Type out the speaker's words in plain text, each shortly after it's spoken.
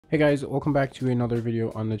Hey guys, welcome back to another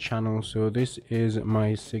video on the channel. So this is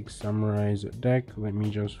my 6 Samurais deck. Let me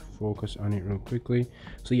just focus on it real quickly.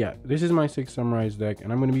 So yeah, this is my 6 Samurais deck,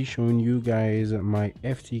 and I'm going to be showing you guys my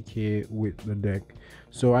FTK with the deck.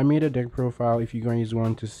 So I made a deck profile. If you guys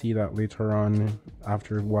want to see that later on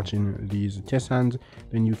after watching these test hands,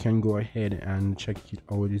 then you can go ahead and check it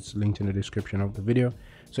out. It's linked in the description of the video.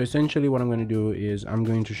 So essentially what I'm going to do is I'm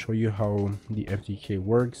going to show you how the FTK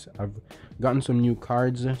works. I've gotten some new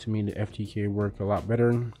cards to make the FTK work a lot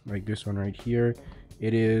better, like this one right here.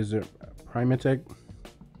 It is Primatech.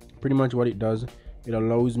 Pretty much what it does, it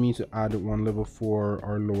allows me to add one level 4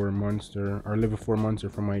 or lower monster or level 4 monster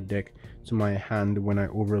from my deck to my hand when I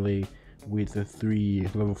overlay with the 3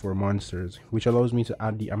 level 4 monsters, which allows me to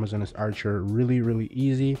add the Amazoness Archer really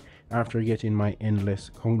easy after getting my endless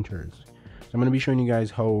counters. So I'm going to be showing you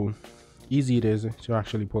guys how easy it is to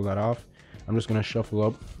actually pull that off. I'm just going to shuffle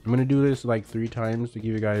up. I'm going to do this like 3 times to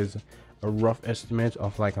give you guys a rough estimate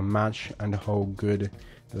of like a match and how good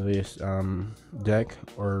this deck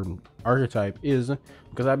or archetype is,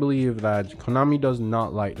 because I believe that Konami does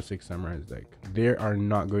not like the 6 Samurais deck. They are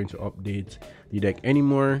not going to update the deck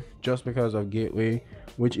anymore just because of Gateway,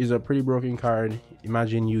 which is a pretty broken card.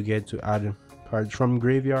 Imagine you get to add cards from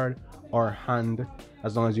graveyard or hand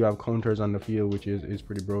as long as you have counters on the field, which is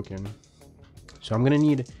pretty broken. So I'm gonna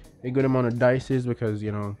need a good amount of dices because,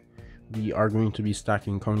 you know, we are going to be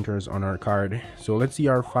stacking counters on our card. So let's see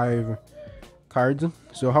our 5 cards.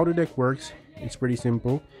 So how the deck works, it's pretty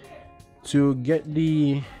simple. To get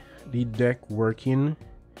the deck working,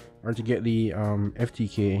 or to get the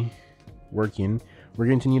FTK working, we're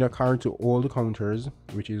going to need a card to all the counters,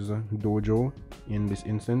 which is Dojo in this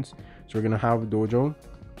instance. So we're gonna have Dojo,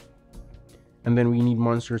 and then we need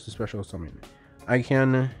monsters to special summon. I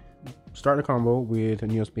can start a combo with a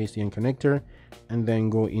Neo-Spacian connector and then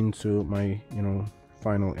go into my, you know,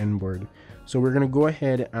 final end board. So we're gonna go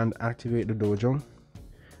ahead and activate the Dojo.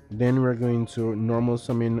 Then we're going to normal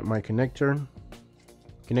summon my connector.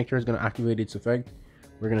 Connector is gonna activate its effect.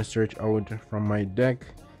 We're gonna search out from my deck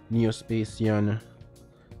Neo-Spacian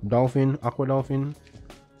Dolphin, Aqua Dolphin.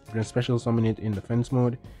 We're gonna special summon it in defense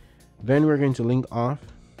mode. Then we're going to link off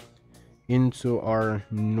into our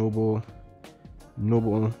noble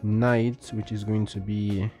knight, which is going to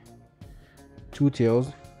be Two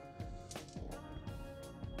Tails.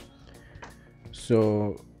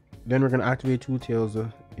 So then we're going to activate Two Tails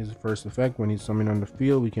is the first effect. When it's summoned on the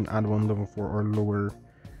field, we can add one level 4 or lower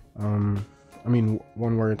one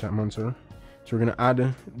warrior type monster. So we're going to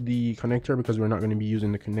add the connector because we're not going to be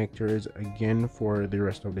using the connectors again for the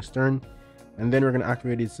rest of this turn. And then we're going to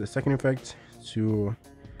activate its second effect to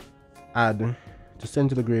send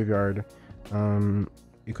to the graveyard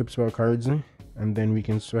equip spell cards, and then we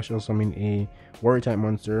can special summon a warrior type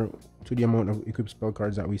monster to the amount of equip spell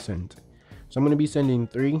cards that we sent. So I'm going to be sending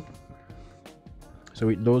 3. So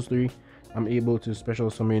with those 3, I'm able to special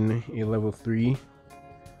summon a level 3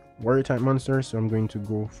 warrior type monster. So I'm going to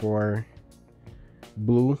go for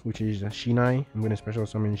blue, which is Shinai. I'm going to special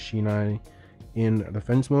summon Shinai in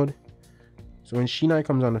defense mode. So when Shinai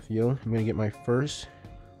comes on the field, I'm going to get my first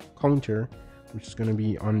counter, which is going to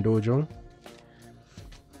be on Dojo.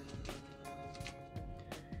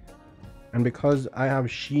 And because I have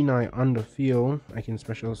Shinai on the field, I can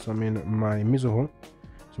special summon my Mizuho.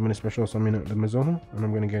 So I'm going to special summon the Mizuho, and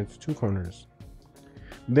I'm going to get 2 counters.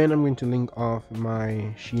 Then I'm going to link off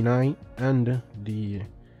my Shinai and the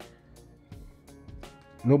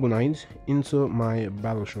Noble Knight into my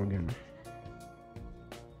Battle Shogun.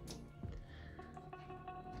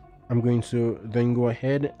 I'm going to then go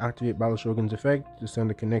ahead, activate Battle Shogun's effect to send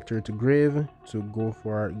the connector to grave to go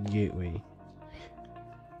for Gateway.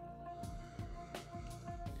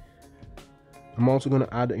 I'm also going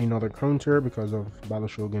to add another counter because of Battle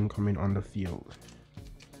Shogun coming on the field.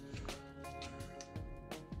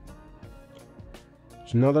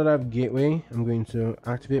 So now that I have Gateway, I'm going to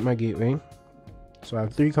activate my Gateway. So I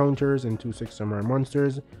have 3 counters and 2 6 Samurai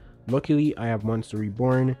monsters. Luckily, I have Monster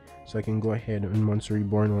Reborn, so I can go ahead and Monster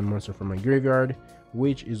Reborn one monster from my graveyard,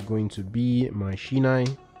 which is going to be my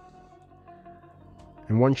Shinai.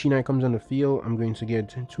 And one Shinai comes on the field, I'm going to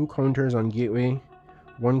get 2 counters on Gateway,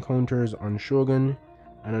 1 counters on Shogun,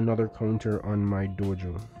 and another counter on my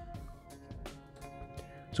Dojo.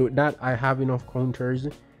 So with that, I have enough counters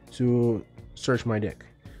to search my deck.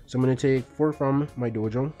 So I'm going to take 4 from my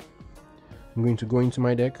Dojo. I'm going to go into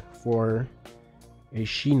my deck for a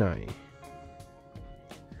Shinai,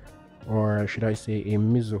 or should I say a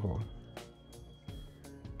Mizuho.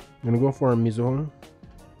 I'm going to go for a Mizuho,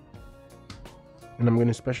 and I'm going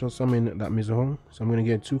to special summon that Mizuho. So I'm going to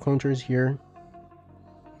get 2 counters here,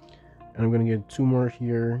 and I'm gonna get 2 more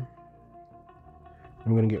here.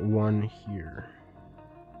 I'm gonna get 1 here.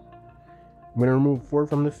 I'm gonna remove 4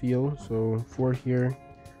 from the field, so 4 here.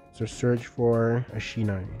 So search for a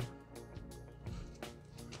Shinai.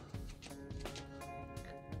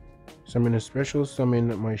 So I'm gonna special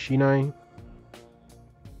summon my Shinai.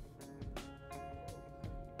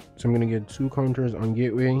 So I'm gonna get 2 counters on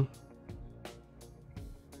gateway,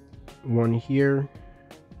 1 here,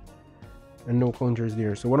 and no counters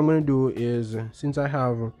there. So what I'm gonna do is, since I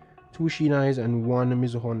have 2 Shinais and 1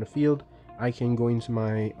 Mizuho on the field, I can go into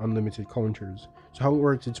my unlimited counters. So how it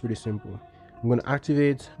works, it's pretty simple. I'm gonna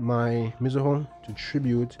activate my Mizuho to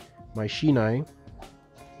tribute my Shinai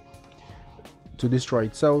to destroy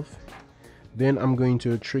itself. Then I'm going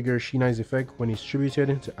to trigger Shinai's effect when it's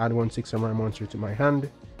tributed to add 1 6 samurai monster to my hand.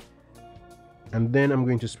 And then I'm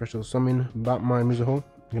going to special summon back my Mizuho.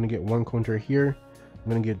 I'm gonna get 1 counter here. I'm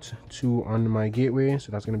gonna get 2 on my gateway,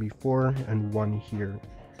 so that's gonna be 4 and 1 here.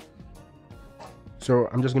 So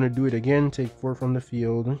I'm just gonna do it again. Take 4 from the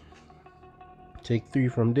field, take 3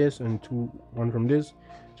 from this, and 1 from this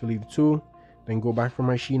to leave 2. Then go back for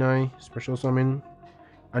my Shinai, special summon,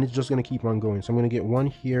 and it's just gonna keep on going. So I'm gonna get 1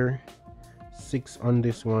 here, 6 on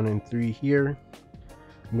this one, and 3 here.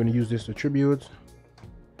 I'm gonna use this to tribute,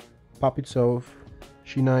 pop itself.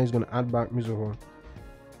 Shinai is gonna add back Mizuho,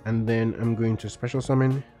 and then I'm going to special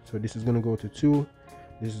summon. So this is gonna go to 2,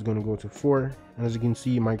 this is gonna go to 4, and as you can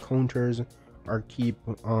see, my counters are keep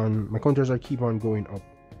on going up.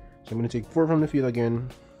 So I'm gonna take 4 from the field again,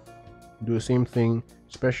 do the same thing,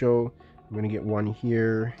 special. I'm gonna get 1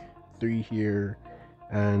 here, 3 here,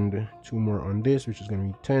 and 2 more on this, which is gonna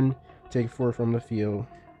be 10. Take 4 from the field,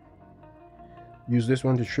 use this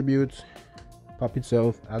one to tribute, pop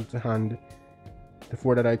itself, add to hand. The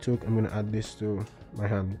 4 that I took, I'm gonna add this to my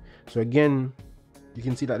hand. So again, you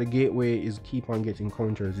can see that the gateway is keep on getting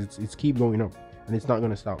counters. It's keep going up, and it's not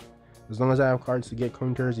gonna stop. As long as I have cards to get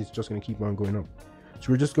counters, it's just gonna keep on going up.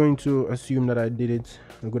 So we're just going to assume that I did it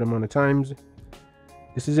a good amount of times.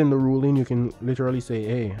 This is in the ruling. You can literally say,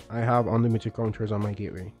 hey, I have unlimited counters on my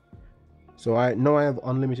gateway. So I know I have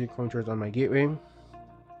unlimited counters on my gateway.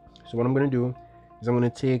 So what I'm gonna do is I'm gonna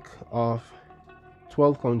take off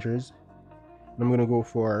 12 counters, and I'm gonna go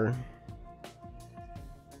for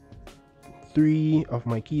 3 of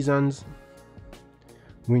my Kizans.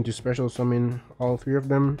 I'm going to special summon all 3 of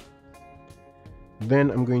them. Then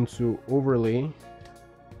I'm going to overlay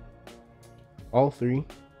all 3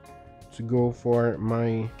 to go for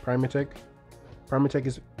my Primatech.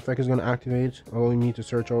 Primatech effect is going to activate, allowing me to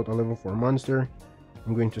search out a level 4 monster.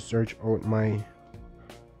 I'm going to search out my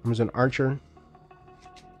Amazon Archer.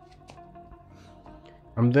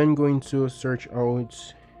 I'm then going to search out,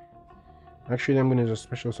 actually I'm going to just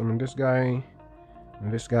special summon this guy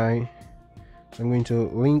and this guy. So I'm going to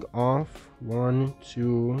link off 1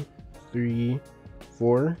 2 3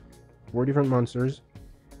 4 different monsters,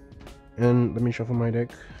 and let me shuffle my deck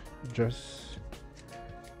just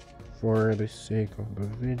for the sake of the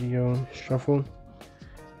video. Shuffle,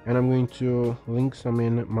 and I'm going to link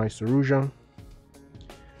summon my Saruja.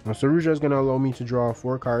 Now Saruja is going to allow me to draw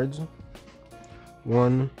 4 cards.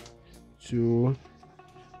 1 2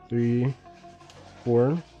 3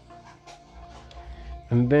 4,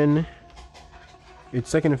 and then its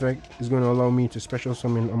second effect is going to allow me to special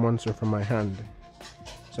summon a monster from my hand.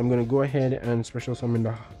 So I'm going to go ahead and special summon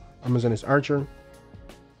the Amazoness Archer,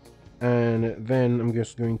 and then I'm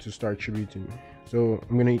just going to start tributing. So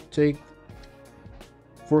I'm going to take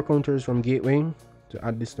 4 counters from Gateway to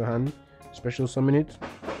add this to hand, special summon it.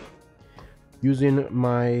 Using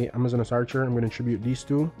my Amazoness Archer, I'm going to tribute these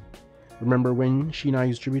 2. Remember, when Shinai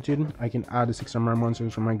is tributed, I can add the 6 samurai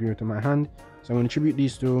monsters from my graveyard to my hand. So I'm going to tribute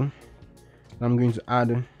these 2. I'm going to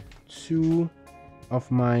add 2 of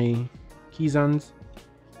my Kizans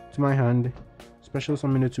to my hand, special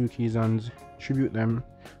summon the 2 Kizans, tribute them,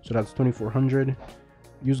 so that's 2400.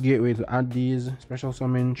 Use Gateway to add these, special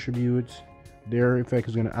summon, tribute. Their effect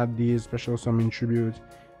is going to add these, special summon, tribute,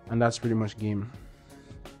 and that's pretty much game.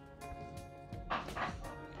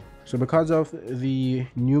 So because of the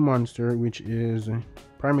new monster, which is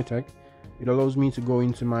Primatech, it allows me to go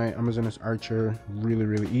into my Amazoness Archer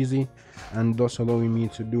really easy, and thus allowing me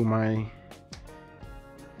to do my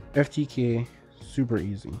FTK super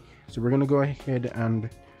easy. So we're going to go ahead and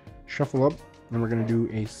shuffle up, and we're going to do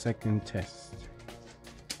a second test.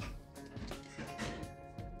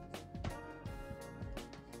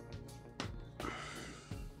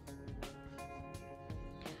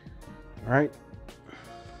 Alright,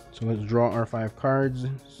 so let's draw our 5 cards.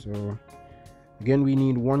 So again, we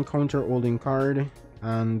need 1 counter holding card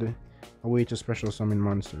and a way to special summon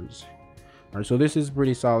monsters. Alright, so this is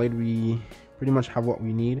pretty solid. We pretty much have what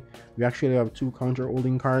we need. We actually have 2 counter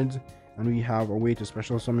holding cards, and we have a way to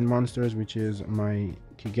special summon monsters, which is my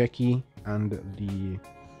Kigeki and the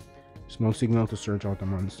smoke signal to search out a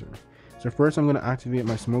monster. So first I'm going to activate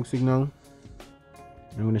my smoke signal.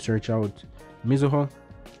 I'm going to search out YuGiOh.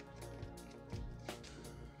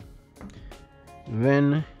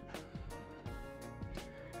 Then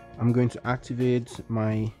I'm going to activate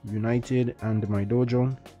my United and my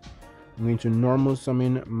Dojo. I'm going to normal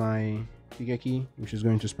summon my Kigeki, which is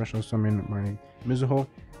going to special summon my YuGiOh.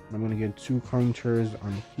 I'm going to get 2 counters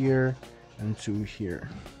on here and 2 here.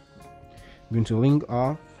 I'm going to link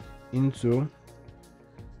off into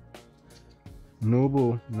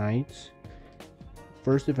Noble Knight.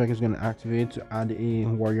 First effect is going to activate to add a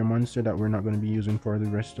warrior monster that we're not going to be using for the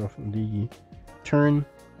rest of the turn,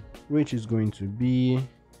 which is going to be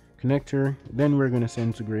Connector. Then we're going to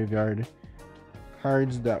send to graveyard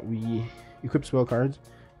cards that we equip, spell cards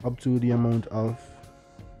up to the amount that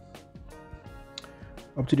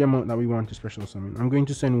we want to special summon. I'm going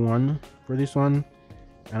to send 1 for this one,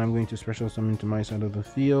 and I'm going to special summon to my side of the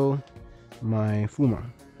field my Fuma.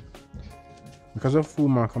 Because of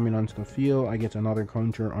Fuma coming onto the field, I get another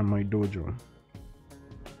counter on my Dojo.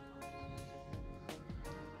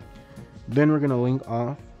 Then we're going to link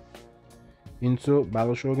off into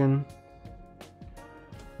Battle Shogun.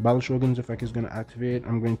 Battle Shogun's effect is going to activate.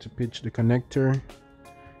 I'm going to pitch the Connector,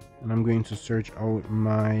 and I'm going to search out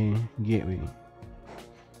my Gateway.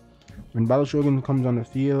 When Battle Shogun comes on the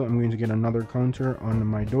field, I'm going to get another counter on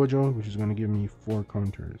my Dojo, which is going to give me 4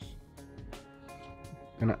 counters.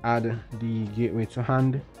 I'm going to add the Gateway to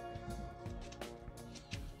hand.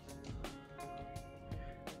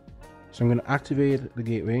 So I'm going to activate the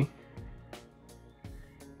Gateway.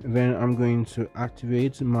 Then I'm going to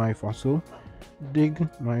activate my Fossil. Dig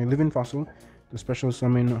my Living Fossil to special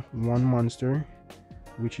summon 1 monster,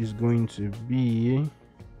 which is going to be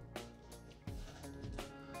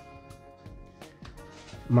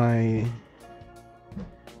my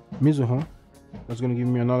YuGiOh. That's going to give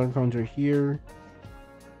me another counter here.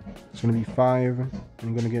 It's going to be 5.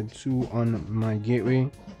 I'm going to get 2 on my Gateway.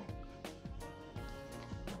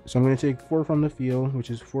 So I'm going to take 4 from the field, which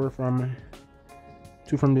is 4 from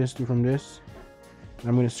 2 from this, 2 from this.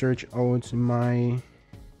 I'm going to search out my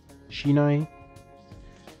Shinai.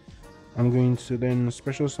 I'm going to then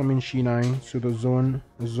special summon Shinai to the zone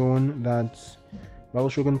that Battle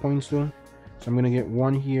Shogun points to. So I'm going to get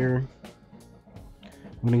 1 here.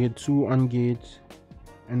 I'm going to get 2 on gate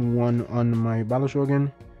and 1 on my Battle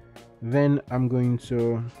Shogun. Then I'm going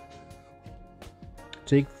to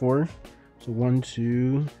take 4. So 1,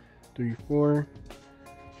 2, 3, 4.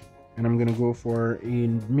 And I'm going to go for a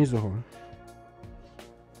YuGiOh.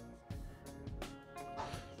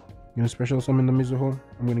 I'm going to special summon the YuGiOh.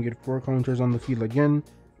 I'm going to get 4 counters on the field again.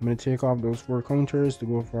 I'm going to take off those 4 counters to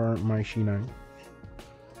go for my Shinai.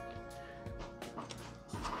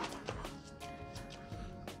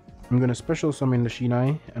 I'm going to special summon the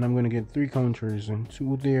Shinai, and I'm going to get 3 counters and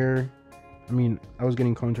 2 there. I mean, I was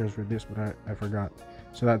getting counters for this, but I forgot.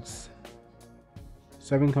 So that's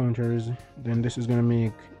 7 counters. Then this is going to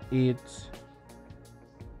make 8.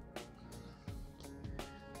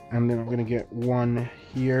 And then I'm going to get 1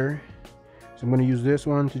 here. So I'm going to use this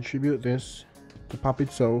one to tribute this to pop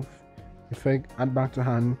itself. Effect, add back to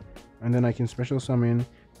hand. And then I can special summon.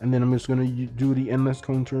 And then I'm just going to do the endless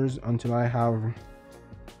counters until I have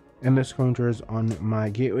endless counters on my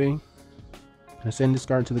Gateway. I send this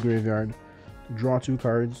card to the graveyard. Draw 2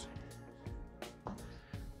 cards.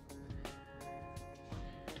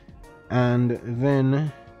 And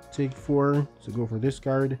then take 4 to go for this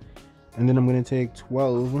card. And then I'm going to take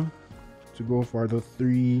 12 to go for the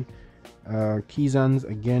 3 Kizans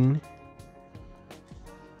again.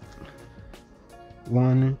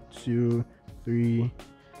 1, 2, 3.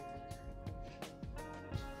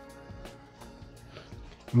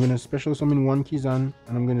 I'm going to special summon 1 Kizan,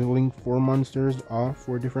 and I'm going to link 4 monsters off,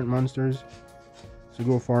 4 different monsters. So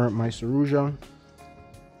go for my Saruja.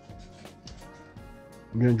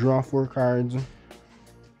 I'm going to draw 4 cards.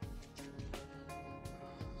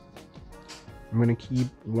 I'm going to keep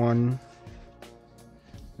 1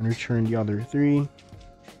 and return the other 3.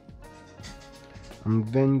 I'm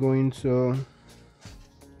then going to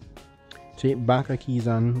take back a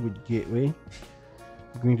Kizan with Gateway.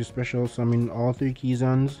 I'm going to special summon all 3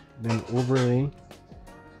 Kizans, then overlay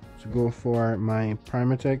to go for my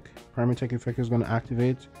Primatech. Primatech effect is going to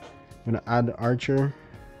activate. I'm going to add Archer.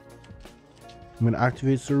 I'm going to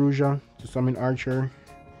activate Saruja to summon Archer.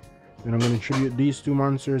 Then I'm going to tribute these 2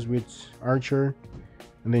 monsters with Archer,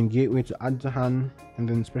 and then Gateway to add to hand, and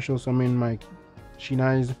then special summon my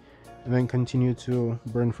Shinais, and then continue to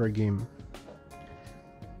burn for a game.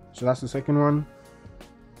 So that's the second one.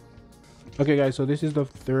 Okay guys, so this is the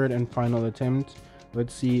third and final attempt.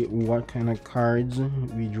 Let's see what kind of cards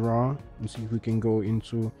we draw and see if we can go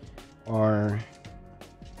into our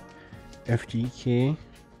FGK.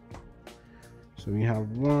 So we have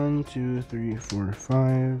 1 2 3 4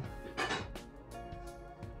 5.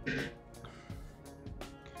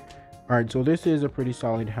 All right, so this is a pretty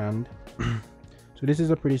solid hand.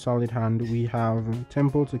 We have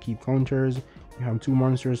Temple to keep counters. We have 2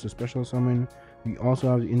 monsters to special summon. We also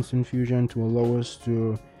have instant fusion to allow us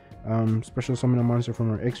to special summon a monster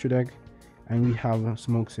from our extra deck, and we have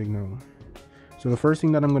smoke signal. So the first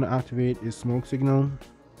thing that I'm going to activate is smoke signal.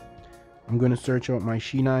 I'm going to search out my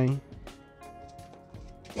Shinai.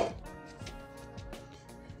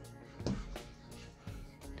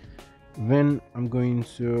 Then I'm going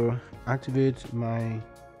to activate my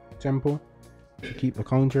Temple to keep the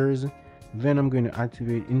counters. Then I'm going to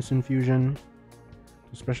activate instant fusion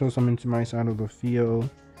to special summon to my side of the field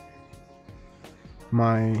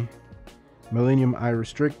my Millennium Eye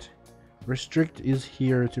Restrict. Restrict is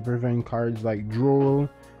here to prevent cards like Droll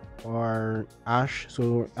or Ash.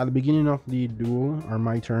 So at the beginning of the duel or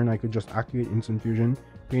my turn, I could just activate instant fusion,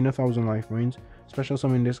 paying 1,000 life points, special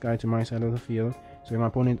summon this guy to my side of the field. So if my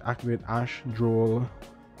opponent activate Ash, Droll,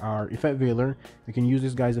 or Effect Veiler, I can use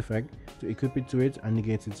this guy's effect to equip it to it and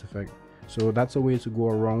negate its effect. So that's a way to go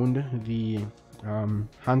around the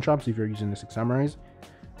hand traps if you're using the 6 Samurais.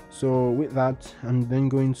 So with that, I'm then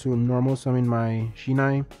going to normal summon my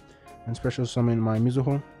Shinai and special summon my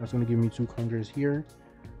Mizuho. That's going to give me 2 counters here.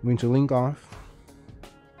 I'm going to link off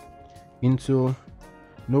into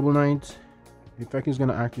Noble Knight. The effect is going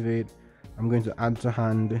to activate. I'm going to add to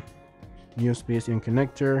hand Neospatian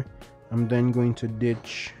Connector. I'm then going to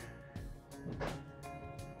ditch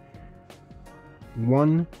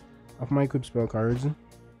 1 of my equipped spell cards.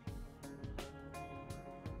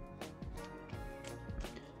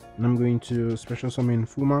 And I'm going to special summon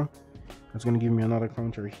Fuma. That's going to give me another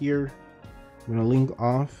counter here. I'm going to link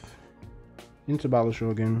off into Battle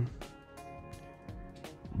Shogun.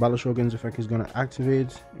 Battle Shogun's effect is going to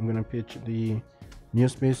activate. I'm going to pitch the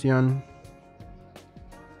Neospatian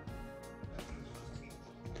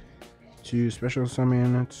to special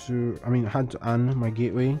summon to, had to on my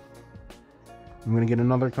Gateway. I'm going to get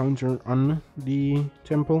another counter on the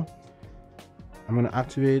Temple. I'm going to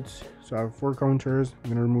activate, so I have 4 counters.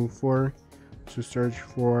 I'm going to remove 4 to search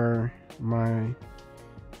for my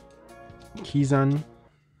Kizan.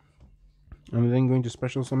 I'm then going to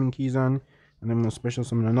special summon Kizan, and then I'm going to special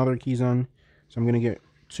summon another Kizan. So I'm going to get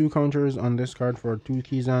 2 counters on this card for 2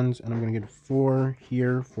 Kizans, and I'm going to get 4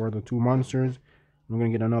 here for the 2 monsters. I'm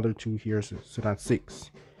going to get another 2 here, so that's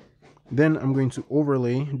 6. Then I'm going to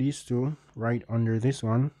overlay these 2 right under this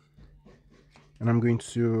one, and I'm going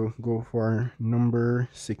to go for number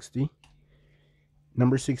 60.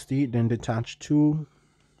 Number 60, then detach 2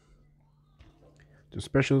 to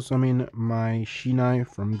special summon my Shinai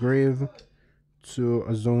from grave to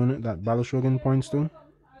a zone that Battle Shogun points to.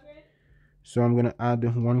 So I'm going to add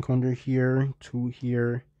 1 counter here, 2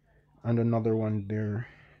 here, and another 1 there.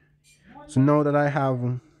 So now that I have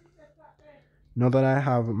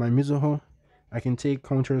my Mizuho, I can take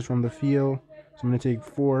counters from the field. So I'm going to take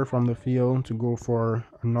 4 from the field to go for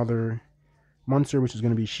another monster, which is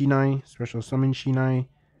going to be Shinai. Special summon Shinai.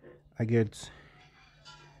 I get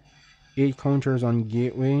 8 counters on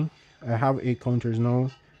Gateway. I have 8 counters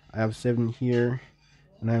now. I have 7 here,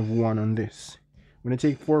 and I have 1 on this. I'm going to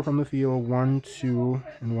take 4 from the field, 1, 2,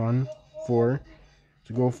 and 1, 4,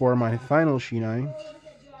 to go for my final Shinai,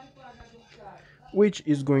 which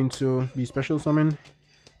is going to be special summon.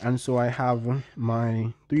 And so I have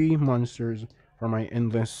my 3 monsters for my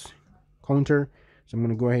endless counter. So I'm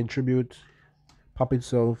going to go ahead, tribute, pop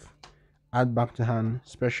itself, add back to hand,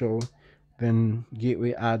 special, then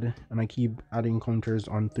Gateway add, and I keep adding counters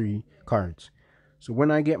on 3 cards. So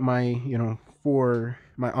when I get my 4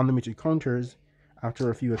 my unlimited counters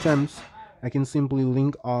after a few attempts, I can simply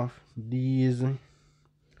link off these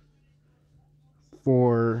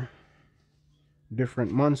 4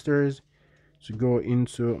 different monsters to go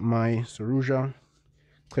into my Saruja,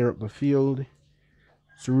 clear up the field.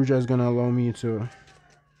 Saruja is going to allow me to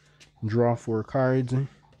draw 4 cards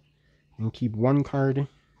and keep 1 card.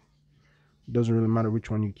 Doesn't really matter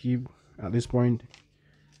which one you keep at this point.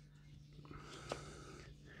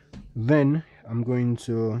 Then I'm going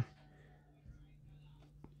to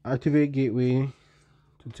activate Gateway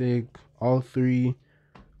to take all 3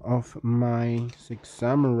 of my 6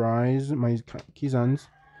 Samurais, my Kizans,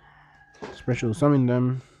 special summon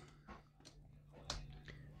them,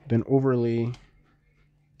 then overlay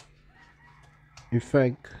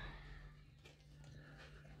Effect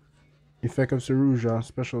of Saruja,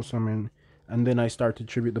 special summon, and then I start to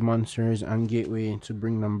tribute the monsters and gateway to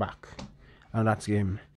bring them back. And that's game.